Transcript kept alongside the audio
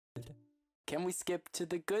Can we skip to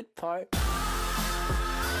the good part?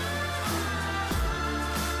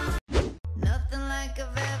 Nothing like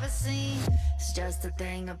I've ever seen. It's just a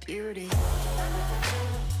thing of beauty.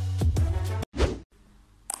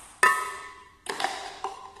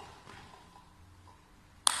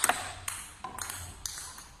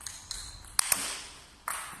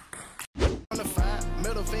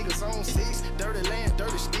 Middle fingers on 6, dirty land,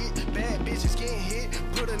 dirty stick, bad bitches getting hit,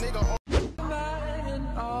 put a nigga on.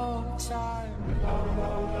 All time.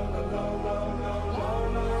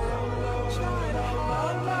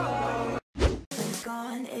 It's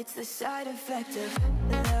gone, it's the side effect of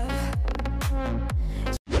love.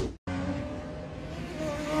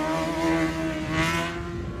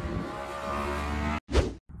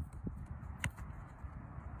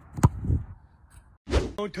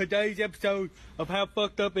 On today's episode of How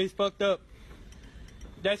Fucked Up Is Fucked Up.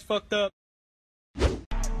 That's fucked up.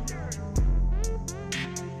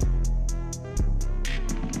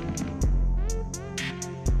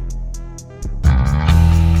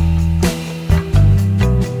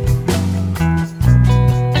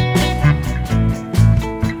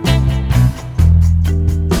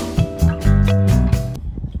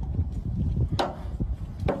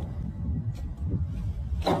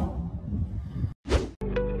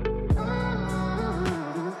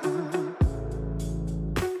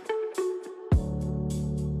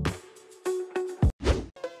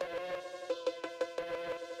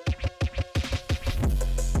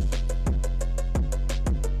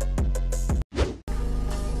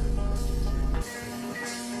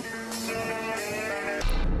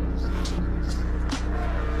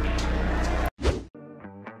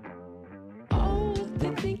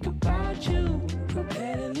 Think about you.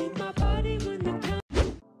 Prepare to leave my body when the time.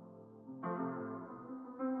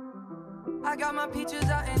 I got my peaches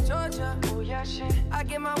out in Georgia. Oh yeah, shit. I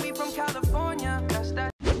get my weed from California. That's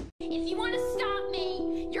that. If you want to stop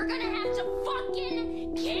me, you're gonna have to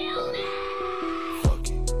fucking kill me.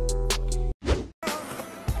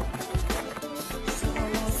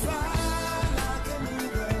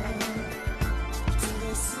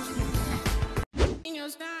 In your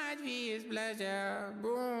side, he is pleasure.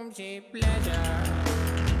 Boom, she pleasure.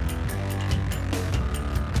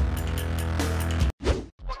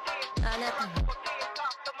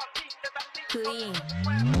 Queen.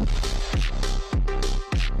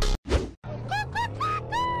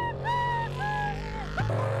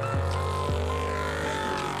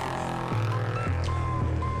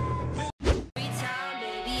 Every time,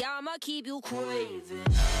 baby, I'ma keep you craving.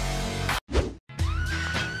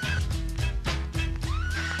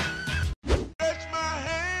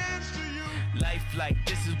 Life like,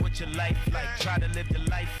 this is what your life like. Try to live your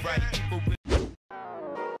life right. People with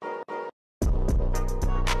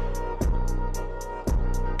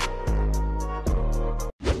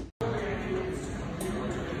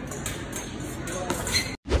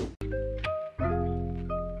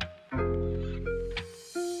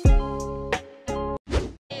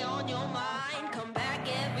On your mind, come back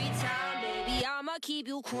every time, baby, I'ma keep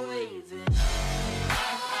you craving.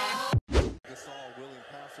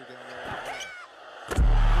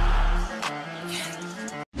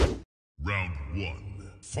 Round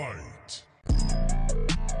 1, fight.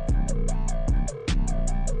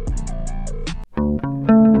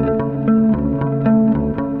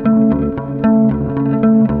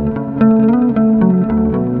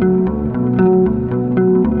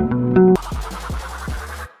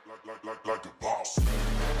 Like a boss.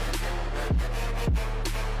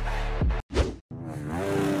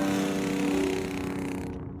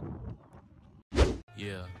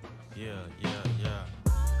 yeah.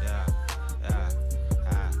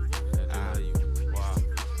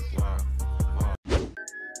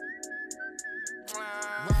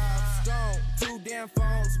 Two damn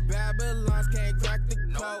phones, Babylons can't crack the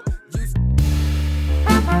code.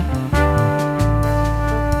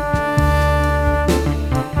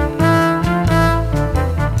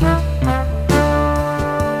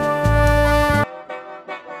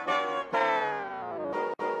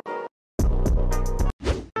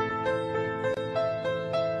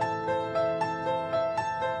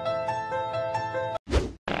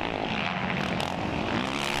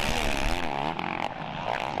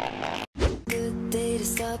 Good day to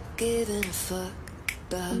stop giving a fuck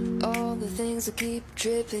about all the things that keep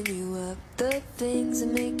tripping you up, the things that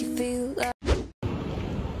make you feel like.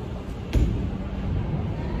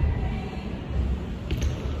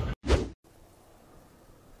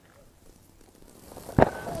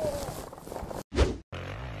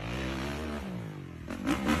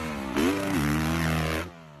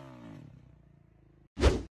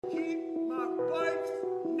 Keep my wife's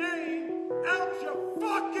name out your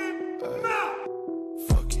fucking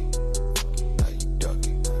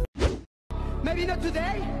Maybe not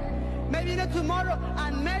today, maybe not tomorrow,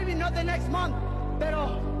 and maybe not the next month.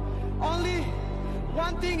 Pero only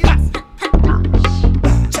one thing is.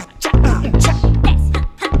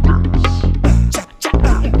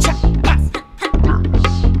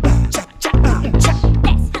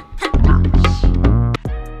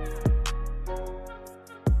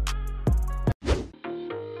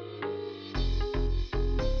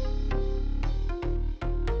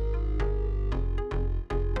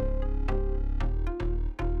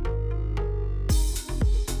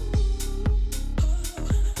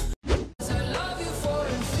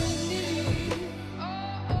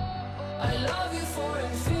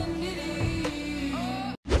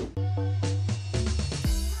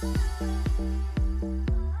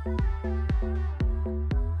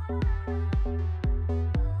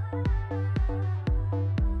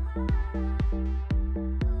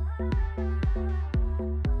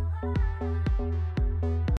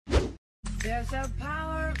 There's a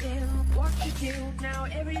power in what you do. Now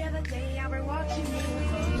every other day I'll be watching you.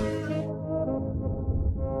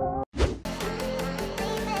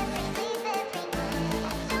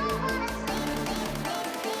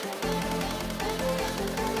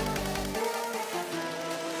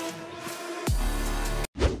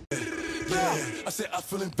 I said I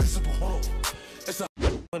feel invincible. Hold on. It's a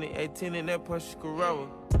 2018 in that Porsche Corolla.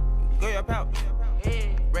 Go your pouch.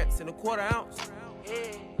 Rats in a quarter ounce.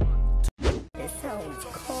 It sounds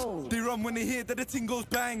cold. They run when they hear that the thing goes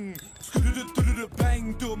bang.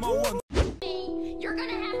 Bang, do my one. You're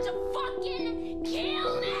gonna have to fucking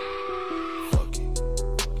kill me. Fucking,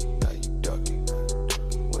 now you ducking.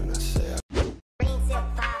 When I say Green tip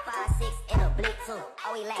 556 and a blick too.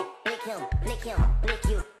 Oh, we like blick him, blick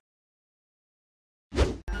you.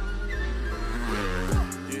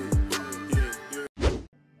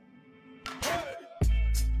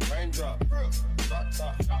 raindrop, drop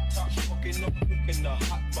top, fucking up in the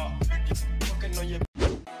hot bar, fucking on your.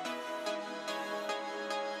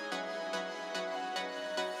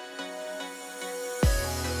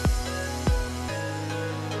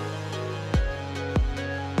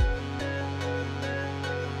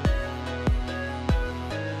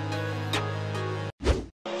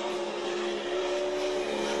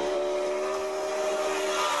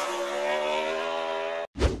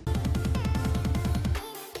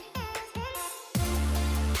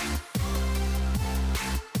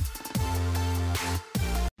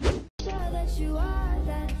 You are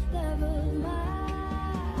that love of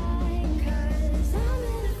mine, 'cause I'm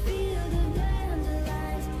in a field of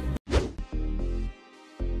dandelions.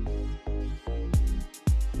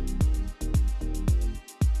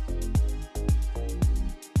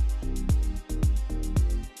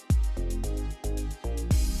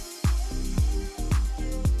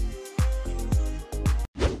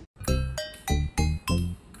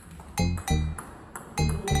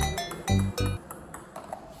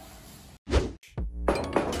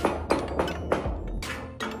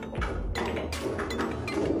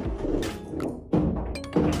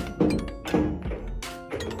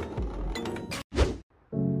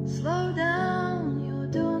 Slow down, you're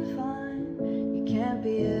doing fine. You can't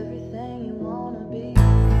be everything you wanna be.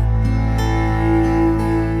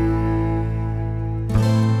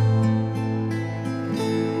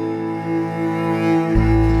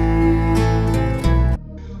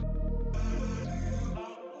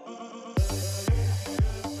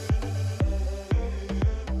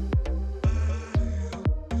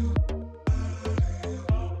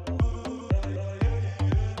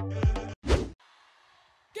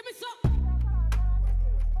 Give me some.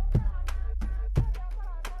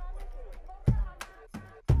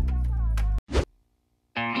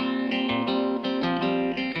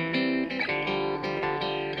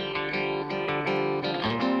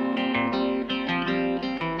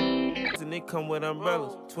 And they come with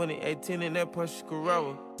umbrellas. 2018 in that Porsche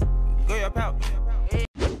Corolla. Go your pouch.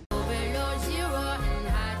 Over your zero and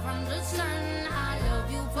hide from the sun. I love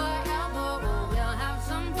you forever. Oh, we'll have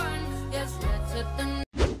some fun. Yes, let's hit the.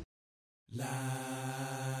 La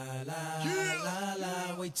la la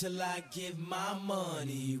la, wait till I give my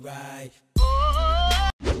money right.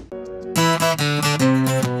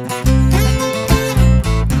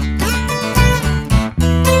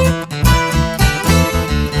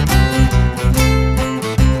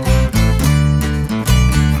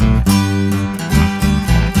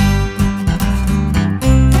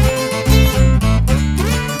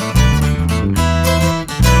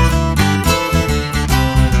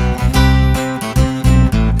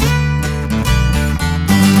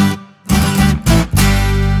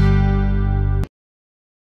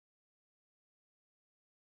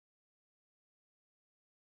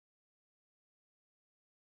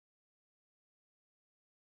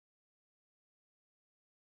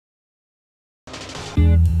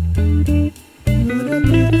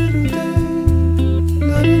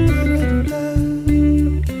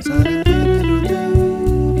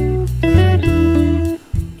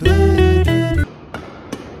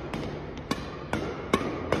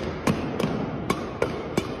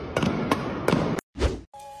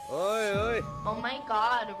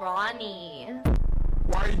 god, Ronnie.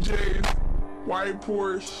 White J's, white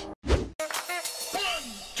Porsche. 1,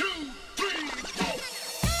 2, 3,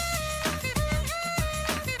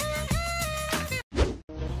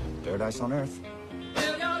 4. Paradise on Earth.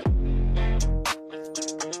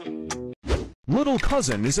 Little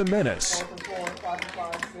cousin is a menace.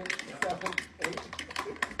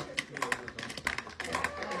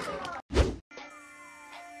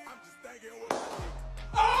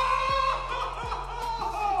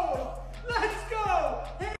 Let's go!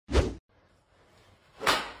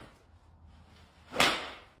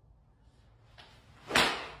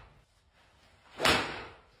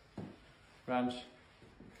 Ranch.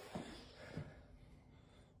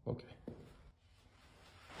 Okay.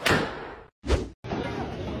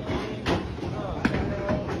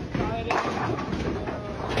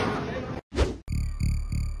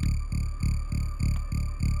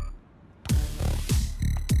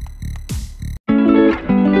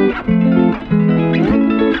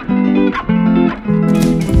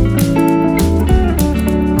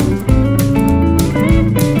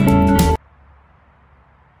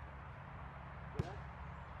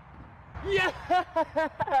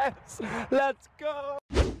 Yes! Let's go!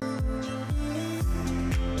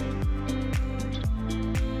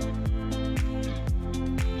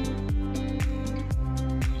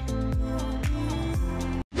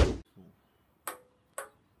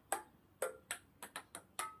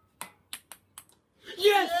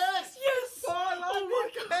 Yes! Yes! Yes! Oh my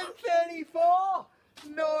god! 34!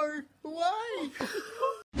 No way!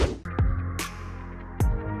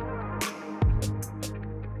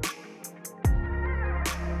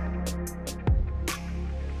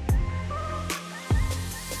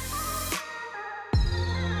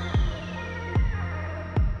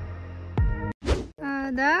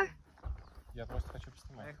 Да? Я просто хочу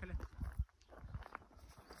поснимать. Поехали.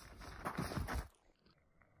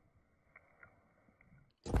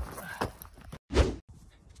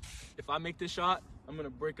 If I make this shot, I'm gonna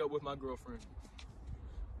break up with my girlfriend.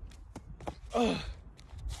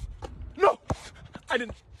 No! I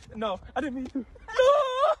didn't mean to. No!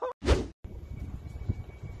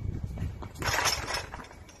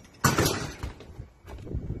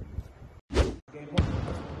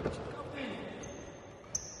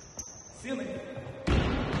 Ceiling.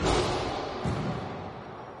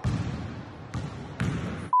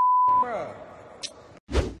 Bruh.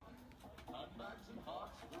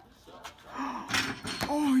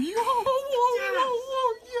 Oh, yo! Whoa, yes! Whoa, whoa,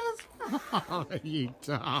 yes! Oh, you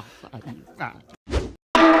dumb, you fat.